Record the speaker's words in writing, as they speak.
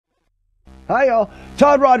Hi, y'all.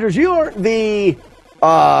 Todd Rogers, you aren't the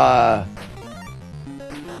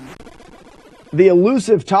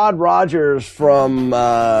elusive Todd Rogers from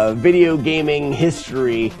video gaming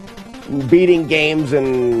history, beating games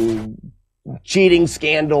and cheating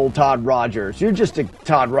scandal Todd Rogers. You're just a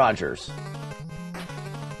Todd Rogers.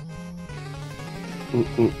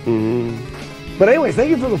 But anyways, thank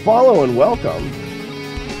you for the follow and welcome.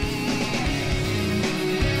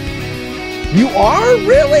 You are?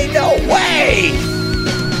 Really? No way!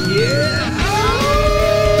 Yeah!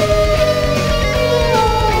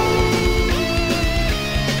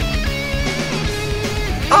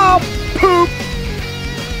 Oh, poop!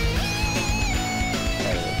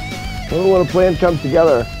 I don't know when a plan comes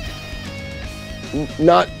together.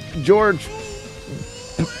 Not George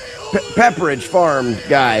Pepperidge Farm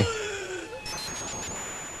guy.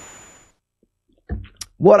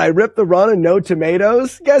 What, I ripped the run and no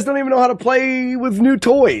tomatoes? You guys don't even know how to play with new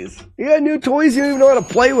toys. You got new toys, you don't even know how to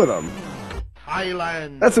play with them.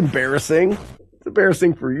 Highland. That's embarrassing. It's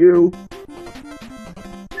embarrassing for you.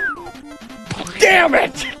 Damn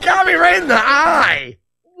it! Got me right in the eye!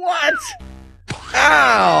 What?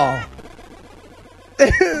 Ow!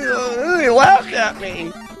 He laughed at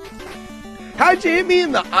me. How'd you hit me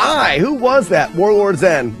in the eye? Who was that? Warlord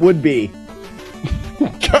Zen. Would be.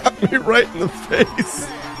 Got me right in the face.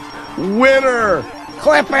 Winner!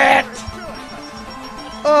 Clip it!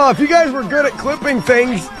 Oh, if you guys were good at clipping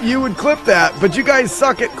things, you would clip that. But you guys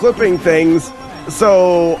suck at clipping things,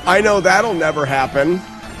 so I know that'll never happen.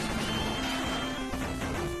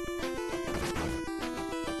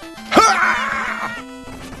 Ha!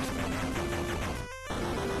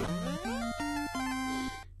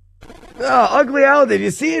 Oh, Ugly Owl, did you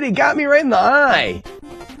see it? He got me right in the eye.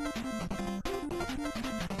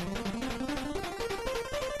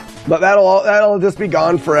 But that'll just be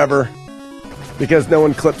gone forever because no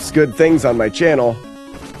one clips good things on my channel.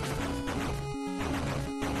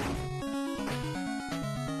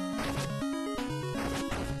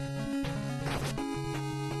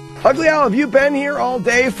 Ugly Owl, have you been here all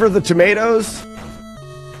day for the tomatoes?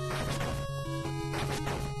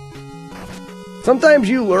 Sometimes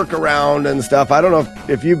you lurk around and stuff. I don't know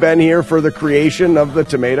if you've been here for the creation of the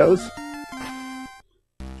tomatoes.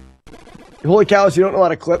 Holy cows, you don't know how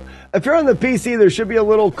to clip. If you're on the PC, there should be a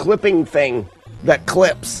little clipping thing that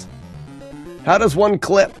clips. How does one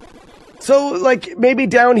clip? So, like, maybe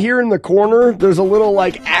down here in the corner, there's a little,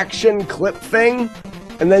 like, action clip thing,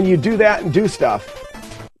 and then you do that and do stuff.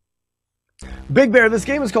 Big Bear, this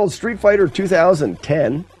game is called Street Fighter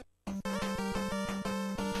 2010.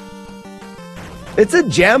 It's a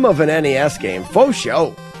gem of an NES game, faux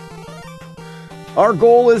show. Our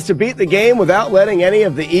goal is to beat the game without letting any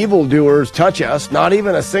of the evildoers touch us, not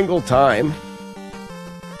even a single time.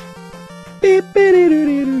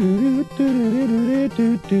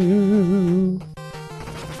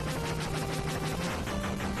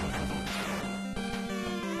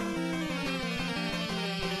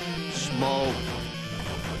 Smoke.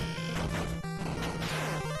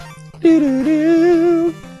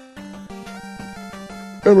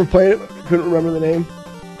 Remember playing it? Couldn't remember the name.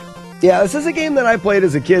 Yeah, this is a game that I played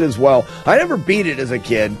as a kid as well. I never beat it as a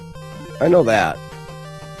kid. I know that.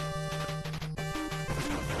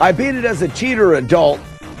 I beat it as a cheater adult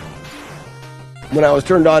when I was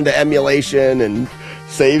turned on to emulation and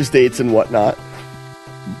save states and whatnot.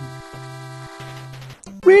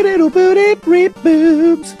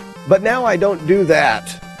 But now I don't do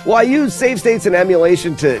that. Well, I use save states and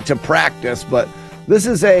emulation to practice, but this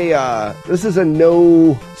is a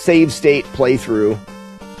no save state playthrough.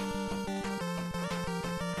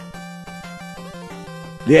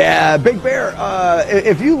 Yeah, Big Bear,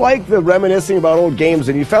 if you like the reminiscing about old games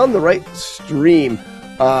and you found the right stream,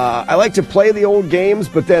 I like to play the old games,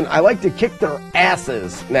 but then I like to kick their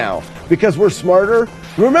asses now because we're smarter.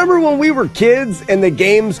 Remember when we were kids and the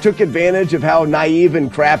games took advantage of how naive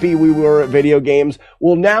and crappy we were at video games?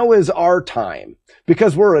 Well, now is our time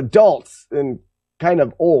because we're adults and kind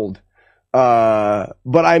of old.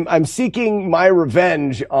 But I'm seeking my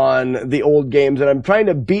revenge on the old games and I'm trying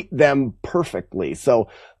to beat them perfectly. So,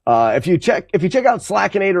 if you check out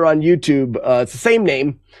Slackanater on YouTube, it's the same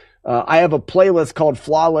name. I have a playlist called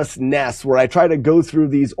flawlessNES where I try to go through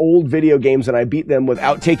these old video games and I beat them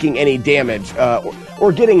without taking any damage,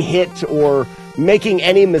 or getting hit or making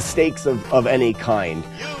any mistakes of any kind.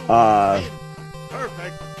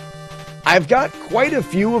 Perfect. I've got quite a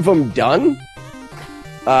few of them done.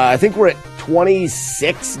 I think we're at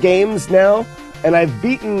 26 games now, and I've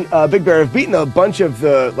beaten Big Bear. I've beaten a bunch of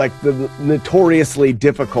the notoriously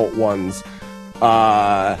difficult ones.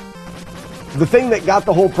 the thing that got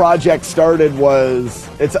the whole project started was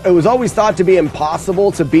it was always thought to be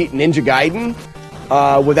impossible to beat Ninja Gaiden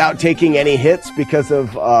without taking any hits because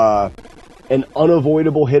of an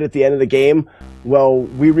unavoidable hit at the end of the game. Well,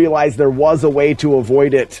 we realized there was a way to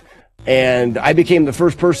avoid it, and I became the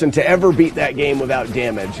first person to ever beat that game without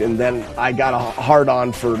damage, and then I got a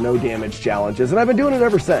hard-on for no damage challenges, and I've been doing it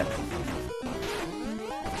ever since.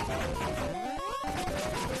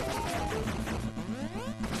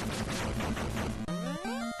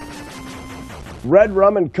 Red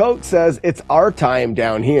Rum and Coke says, it's our time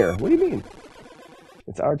down here. What do you mean?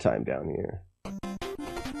 It's our time down here.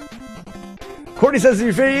 Courtney says,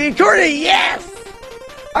 Courtney, yes!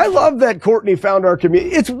 I love that Courtney found our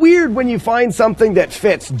community. It's weird when you find something that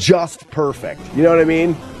fits just perfect. You know what I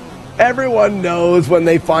mean? Everyone knows when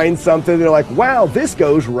they find something, they're like, wow, this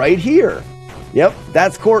goes right here. Yep,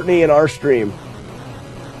 that's Courtney in our stream.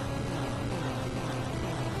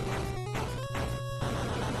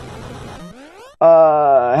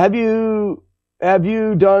 Have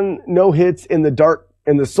you done no hits in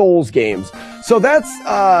the Souls games? So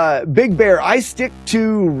that's Big Bear. I stick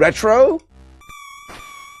to retro.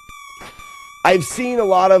 I've seen a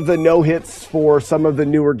lot of the no hits for some of the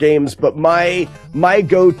newer games, but my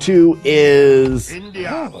go-to is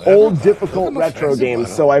old difficult retro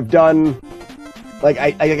games. So I've done, like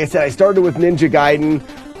I said, I started with Ninja Gaiden.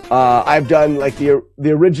 I've done like the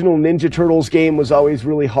original Ninja Turtles game was always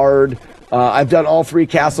really hard. I've done all 3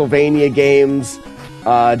 Castlevania games,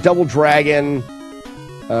 Double Dragon,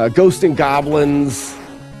 Ghost and Goblins.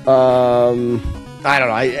 I don't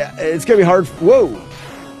know. It's gonna be hard.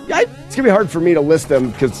 It's gonna be hard for me to list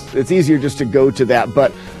them because it's easier just to go to that.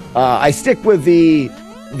 But I stick with the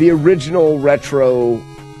original retro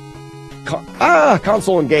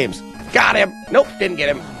console and games. Got him. Nope, didn't get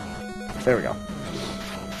him. There we go.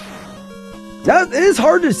 Now, it is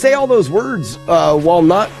hard to say all those words while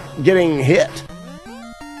not getting hit.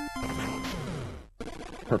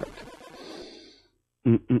 Perfect.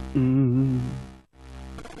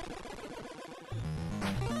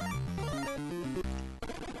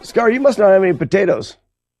 Scar, you must not have any potatoes.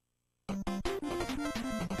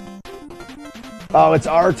 Oh, it's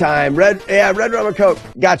our time. Red Rum and Coke.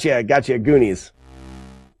 Gotcha, Goonies.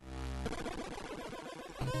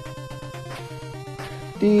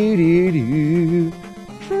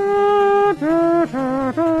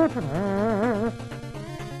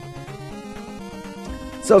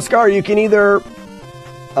 So, Scar, you can either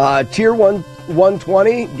tier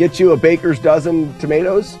 120, get you a baker's dozen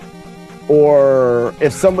tomatoes, or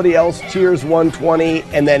if somebody else tiers 120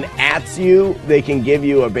 and then ats you, they can give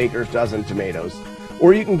you a baker's dozen tomatoes.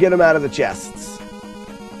 Or you can get them out of the chests.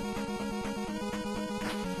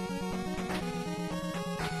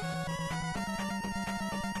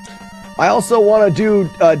 I also want to do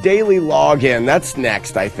a daily login. That's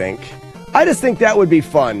next, I think. I just think that would be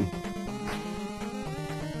fun.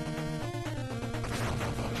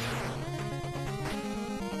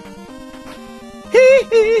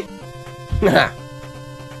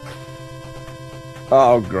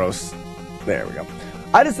 Oh, gross. There we go.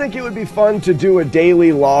 I just think it would be fun to do a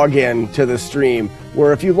daily login to the stream,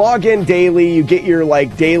 where if you log in daily, you get your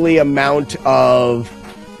like daily amount of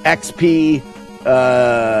XP.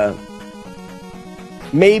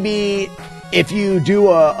 Maybe if you do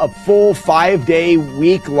a full 5-day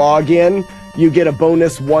week login, you get a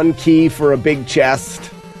bonus 1 key for a big chest.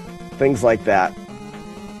 Things like that.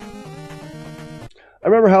 I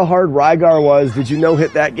remember how hard Rygar was. Did you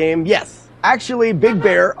no-hit that game? Yes. Actually, Big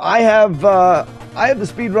Bear, I have the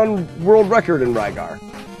speedrun world record in Rygar.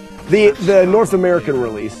 The North American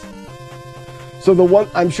release. So the one,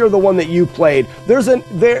 I'm sure the one that you played. There's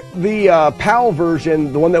the PAL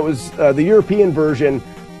version, the one that was the European version,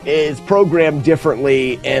 is programmed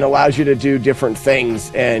differently and allows you to do different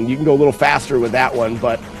things, and you can go a little faster with that one.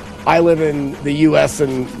 But I live in the U.S.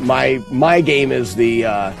 and my game is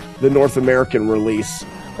the North American release,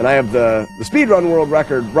 and I have the speedrun world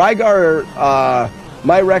record. Rygar,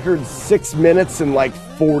 my record's 6 minutes and like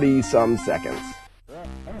 40 some seconds.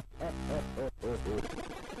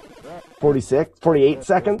 48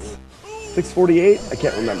 seconds? 6:48? I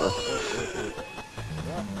can't remember.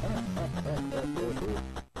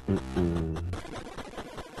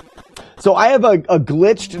 So I have a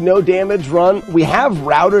glitched no damage run. We have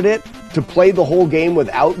routed it to play the whole game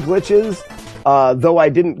without glitches, though I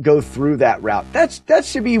didn't go through that route. That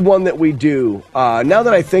should be one that we do. Now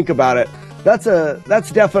that I think about it,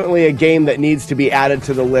 that's definitely a game that needs to be added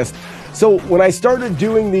to the list. So when I started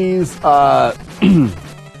doing these,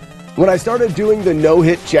 when I started doing the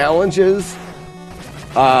no-hit challenges,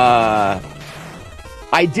 I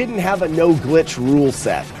didn't have a no-glitch rule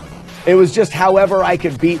set. It was just however I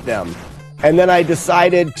could beat them. And then I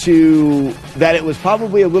decided that it was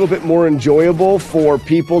probably a little bit more enjoyable for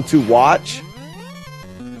people to watch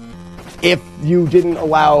if you didn't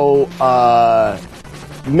allow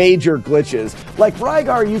major glitches. Like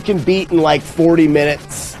Rygar, you can beat in like 40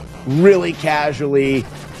 minutes, really casually.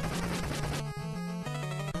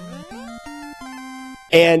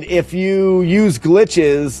 And if you use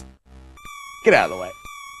glitches, get out of the way.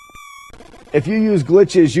 If you use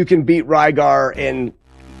glitches, you can beat Rygar in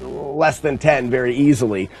less than 10 very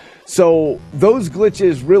easily. So those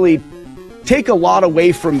glitches really take a lot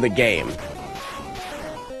away from the game.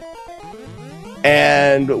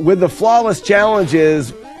 And with the flawless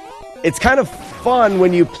challenges, it's kind of fun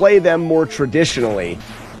when you play them more traditionally.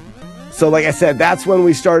 So like I said, that's when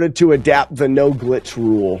we started to adapt the no glitch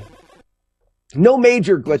rule. No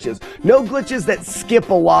major glitches. No glitches that skip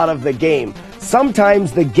a lot of the game.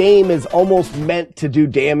 Sometimes the game is almost meant to do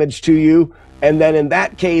damage to you, and then in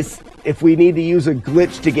that case, if we need to use a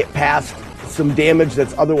glitch to get past some damage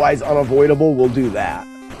that's otherwise unavoidable, we'll do that.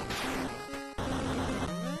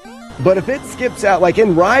 But if it skips out, like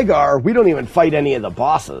in Rygar, we don't even fight any of the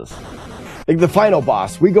bosses. Like the final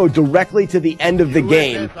boss, we go directly to the end of the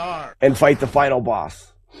game and fight the final boss.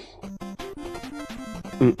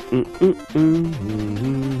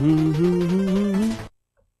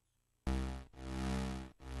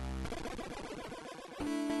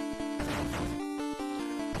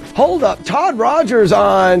 Hold up, Todd Rogers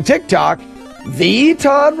on TikTok? The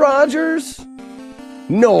Todd Rogers?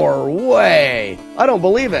 Norway. I don't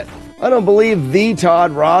believe it. I don't believe the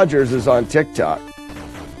Todd Rogers is on TikTok.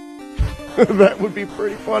 That would be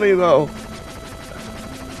pretty funny, though.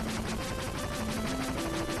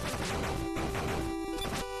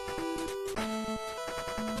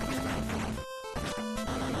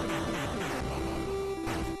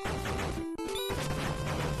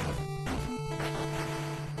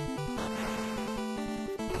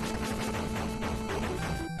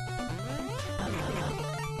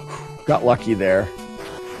 Got lucky there.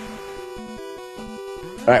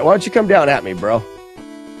 Alright, why don't you come down at me, bro?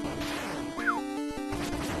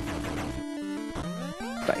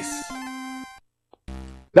 Nice.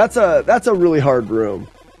 That's a really hard room.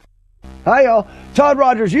 Hi, y'all. Todd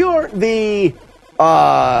Rogers, you aren't the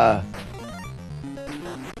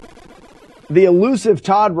elusive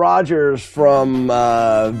Todd Rogers from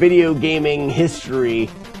video gaming history,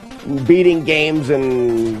 beating games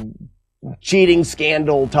and cheating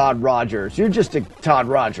scandal Todd Rogers. You're just a Todd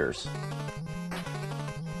Rogers.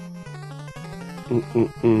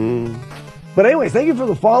 But anyways, thank you for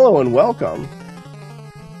the follow and welcome.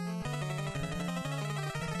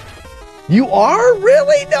 You are?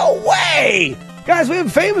 Really? No way! Guys, we have a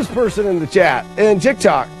famous person in the chat, in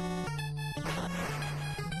TikTok.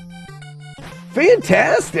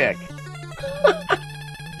 Fantastic!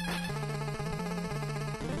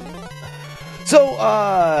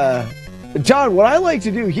 So, John, what I like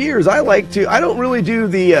to do here is I don't really do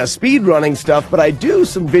the speed running stuff, but I do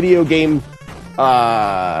some video game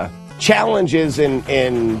challenges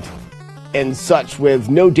and such with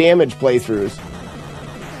no damage playthroughs.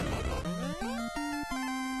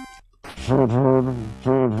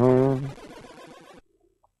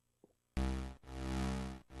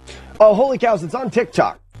 Oh, holy cows, it's on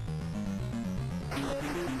TikTok.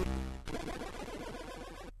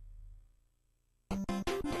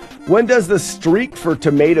 When does the streak for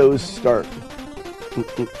tomatoes start?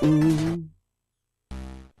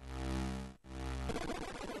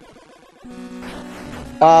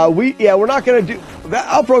 We're not gonna do that.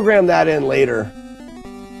 I'll program that in later.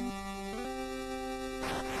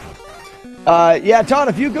 Todd,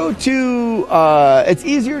 if you go to, it's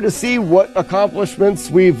easier to see what accomplishments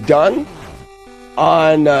we've done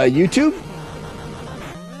on YouTube.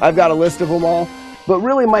 I've got a list of them all. But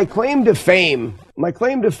really, my claim to fame is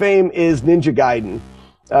Ninja Gaiden.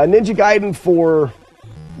 Ninja Gaiden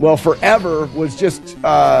forever was just,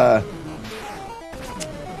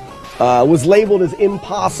 was labeled as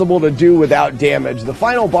impossible to do without damage. The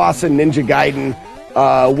final boss in Ninja Gaiden,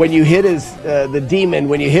 when you hit the demon,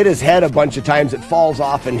 when you hit his head a bunch of times, it falls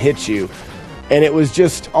off and hits you. And it was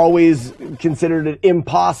just always considered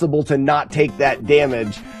impossible to not take that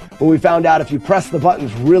damage. But we found out if you press the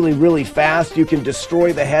buttons really, really fast, you can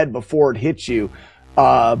destroy the head before it hits you.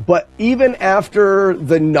 But even after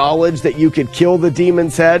the knowledge that you could kill the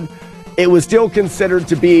demon's head, it was still considered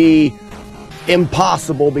to be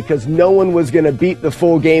impossible because no one was going to beat the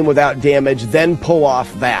full game without damage, then pull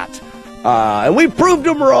off that. And we proved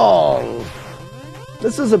them wrong.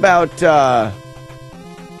 This is about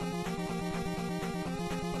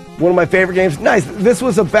one of my favorite games. Nice. This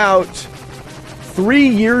was about 3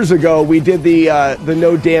 years ago, we did the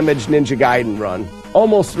no damage Ninja Gaiden run.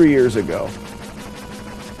 Almost 3 years ago.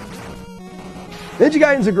 Ninja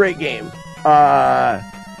Gaiden's a great game.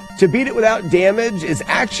 To beat it without damage is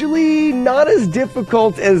actually not as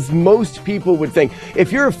difficult as most people would think.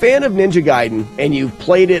 If you're a fan of Ninja Gaiden and you've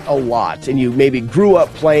played it a lot and you maybe grew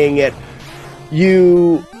up playing it,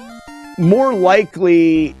 you more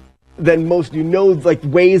likely than most, you know, like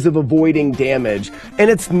ways of avoiding damage.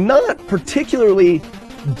 And it's not particularly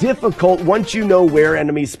difficult once you know where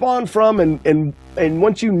enemies spawn from and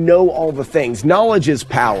once you know all the things. Knowledge is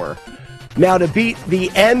power. Now, to beat the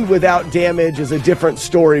end without damage is a different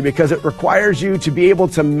story because it requires you to be able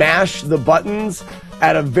to mash the buttons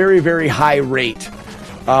at a very, very high rate.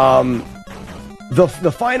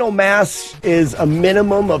 The final mash is a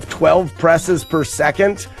minimum of 12 presses per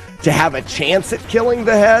second to have a chance at killing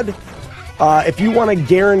the head. If you want to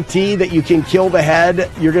guarantee that you can kill the head,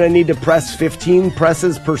 you're going to need to press 15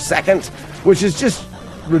 presses per second, which is just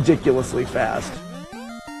ridiculously fast.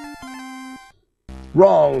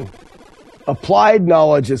 Wrong. Applied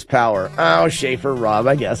knowledge is power. Oh, Schaefer, Rob,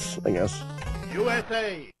 I guess.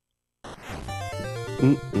 USA.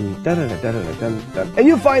 And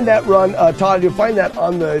you'll find that run, Todd, you'll find that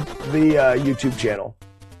on the YouTube channel.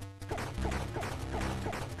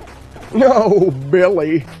 No,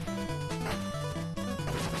 Billy.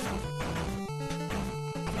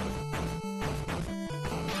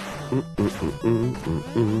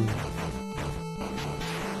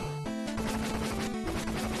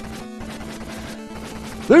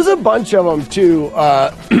 There's a bunch of them too.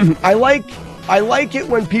 I like it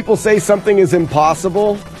when people say something is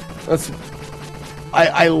impossible.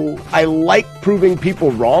 I like proving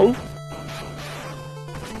people wrong,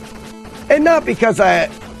 and not because I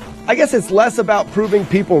guess it's less about proving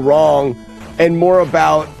people wrong and more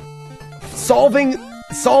about solving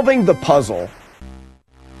the puzzle.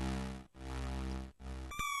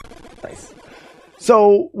 Nice.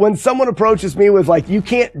 So when someone approaches me with like, "You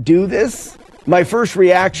can't do this," my first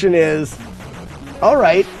reaction is, all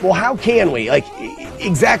right, well, how can we? Like,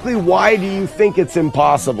 exactly why do you think it's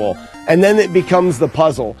impossible? And then it becomes the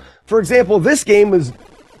puzzle. For example, this game is,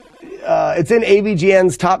 it's in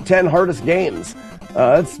AVGN's top 10 hardest games.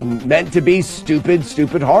 It's meant to be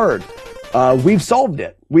stupid hard. We've solved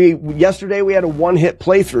it. Yesterday we had a one-hit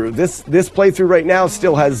playthrough. This playthrough right now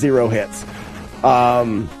still has 0 hits.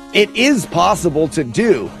 It is possible to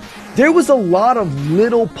do. There was a lot of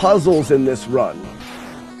little puzzles in this run.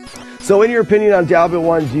 So in your opinion on Diablo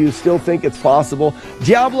 1, do you still think it's possible?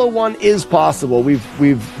 Diablo 1 is possible.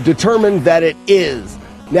 We've determined that it is.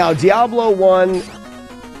 Now, Diablo 1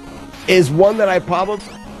 is one that I probably...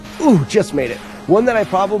 Ooh, just made it. One that I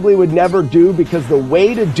probably would never do because the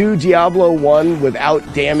way to do Diablo 1 without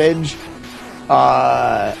damage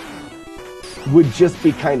would just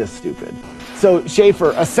be kind of stupid. So,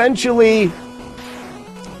 Schaefer, essentially...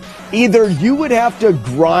 either you would have to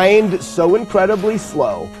grind so incredibly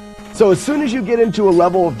slow. So as soon as you get into a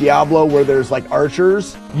level of Diablo where there's like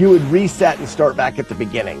archers, you would reset and start back at the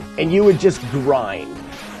beginning. And you would just grind.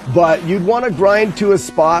 But you'd want to grind to a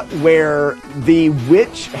spot where the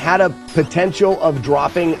witch had a potential of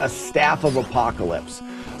dropping a Staff of Apocalypse.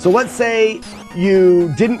 So let's say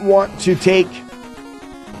you didn't want to take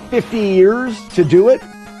 50 years to do it.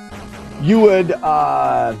 You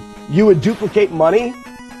would duplicate money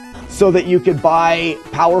so that you could buy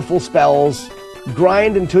powerful spells,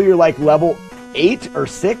 grind until you're like level 8 or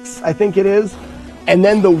 6, I think it is, and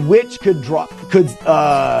then the witch could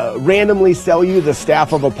randomly sell you the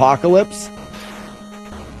Staff of Apocalypse.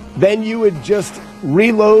 Then you would just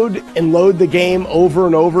reload and load the game over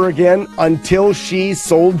and over again until she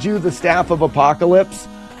sold you the Staff of Apocalypse.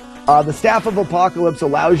 The Staff of Apocalypse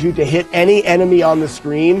allows you to hit any enemy on the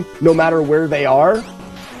screen, no matter where they are.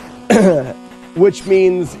 Which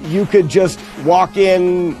means you could just walk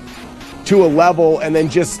in to a level and then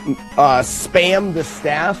just spam the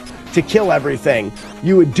staff to kill everything.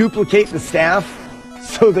 You would duplicate the staff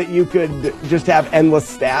so that you could just have endless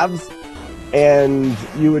staves, and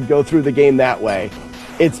you would go through the game that way.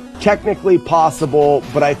 It's technically possible,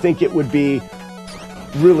 but I think it would be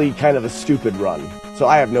really kind of a stupid run. So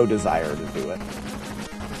I have no desire to do it.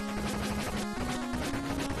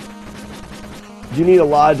 You need a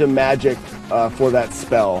lot of magic for that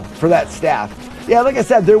spell, for that staff. Yeah, like I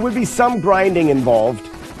said, there would be some grinding involved.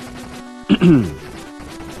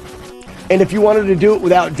 And if you wanted to do it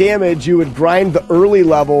without damage, you would grind the early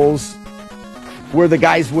levels where the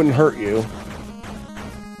guys wouldn't hurt you.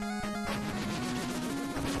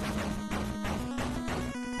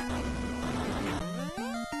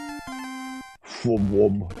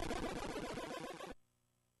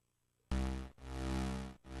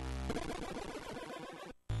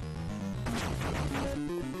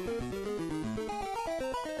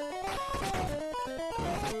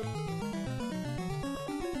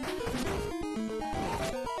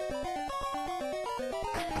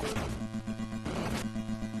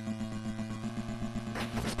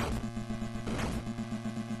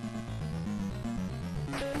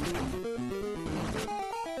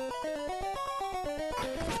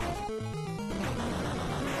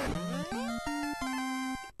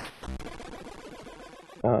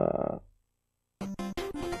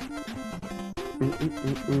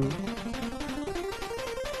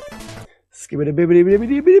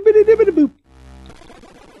 Skibbity-bibbity-bibbity-bibbity-bibbity-boop.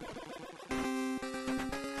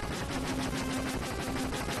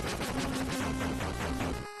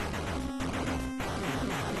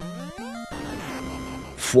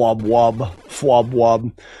 Fwab wob, fwab wob.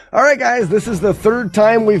 All right, guys, this is the third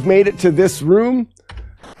time we've made it to this room.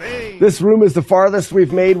 This room is the farthest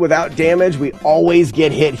we've made without damage. We always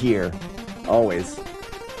get hit here. Always.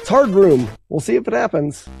 It's a hard room. We'll see if it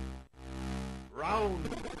happens. Round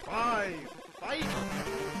 5, fight!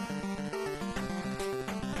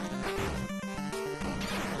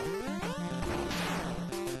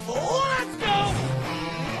 Let's go!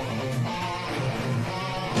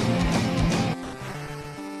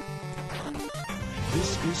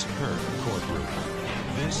 This is her courtroom.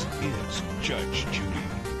 This is Judge Judy.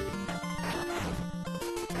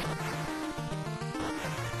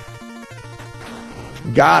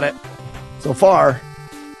 Got it. So far.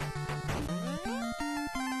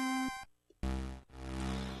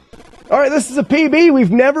 All right, this is a PB.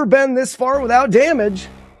 We've never been this far without damage.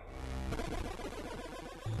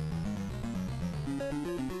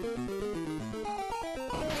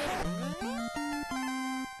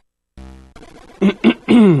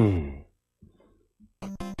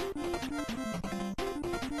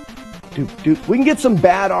 We can get some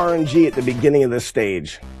bad RNG at the beginning of this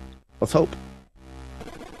stage. Let's hope.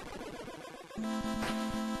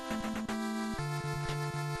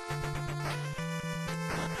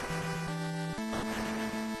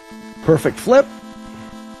 Perfect flip.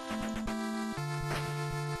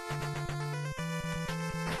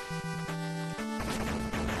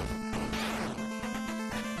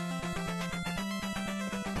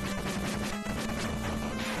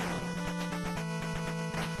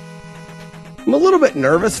 I'm a little bit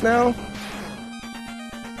nervous now.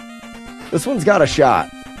 This one's got a shot.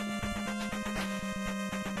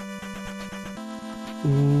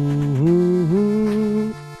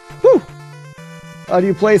 Whew. Do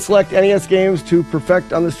you play select NES games to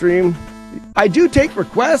perfect on the stream? I do take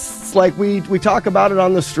requests, like we talk about it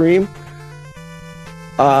on the stream.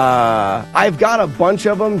 I've got a bunch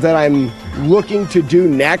of them that I'm looking to do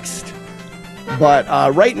next. But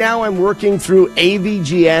right now I'm working through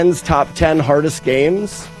AVGN's top 10 hardest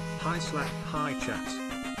games. Hi Slack, hi chat.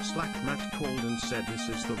 Slackanater called and said this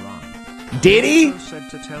is the run. Did he? Also said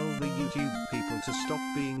to tell the YouTube people to stop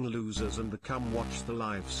being losers and come watch the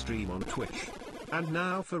live stream on Twitch. And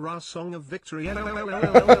now for our song of victory. So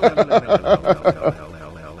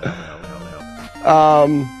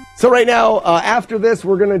right now, after this,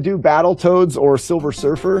 we're going to do Battletoads or Silver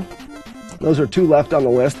Surfer. Those are two left on the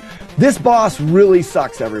list. This boss really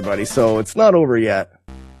sucks, everybody, so it's not over yet.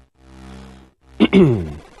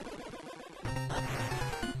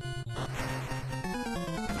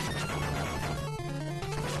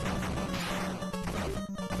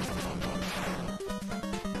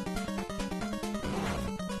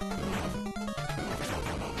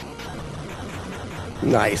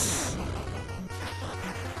 Nice.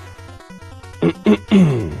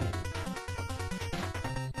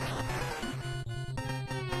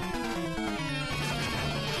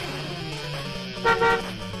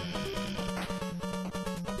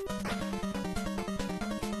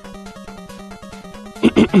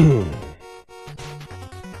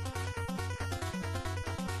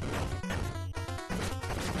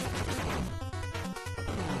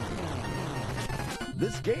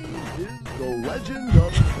 This game is The Legend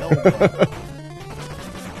of Zelda.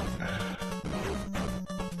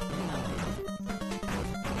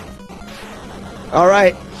 All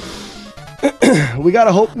right. We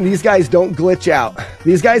gotta hope these guys don't glitch out.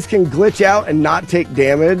 These guys can glitch out and not take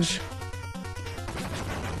damage.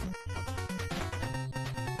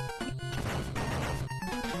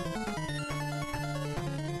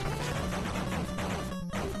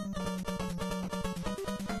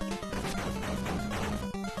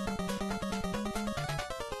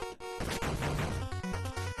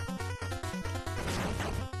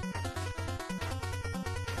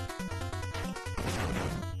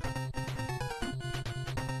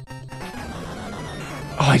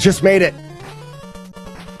 Oh, I just made it.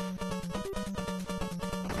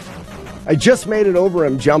 I just made it over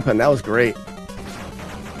him jumping. That was great.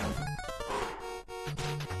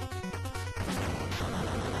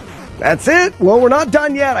 That's it. Well, we're not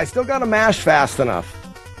done yet. I still got to mash fast enough.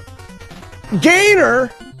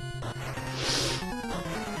 Gainer.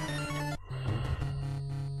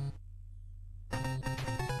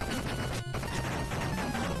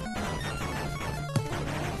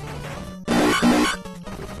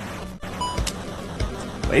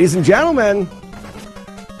 Ladies and gentlemen,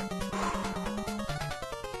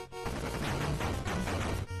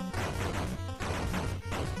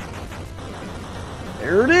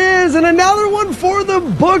 There it is, and another one for the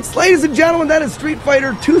books. Ladies and gentlemen, that is Street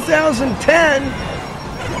Fighter 2010.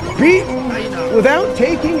 Beaten without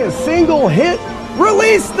taking a single hit.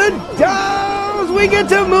 Release the doors. We get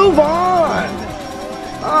to move on.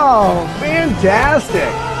 Oh,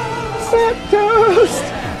 fantastic. Set toast.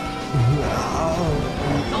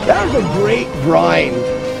 That was a great grind.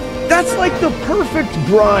 That's like the perfect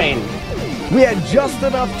grind. We had just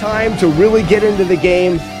enough time to really get into the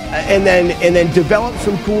game and then develop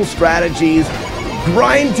some cool strategies,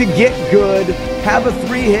 grind to get good, have a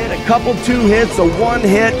 3-hit, a couple 2 hits, a 1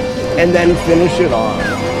 hit, and then finish it off.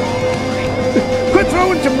 Quit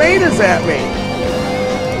throwing tomatoes at me.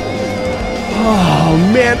 Oh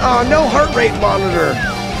man, oh, no heart rate monitor.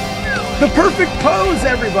 The perfect pose,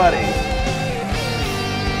 everybody.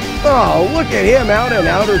 Oh, look at him out in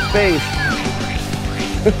outer space.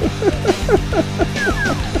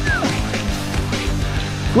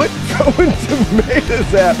 Quit throwing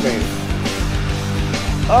tomatoes at me.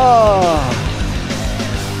 Oh.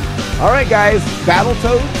 All right, guys.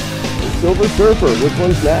 Battletoads, Silver Surfer. Which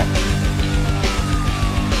one's next?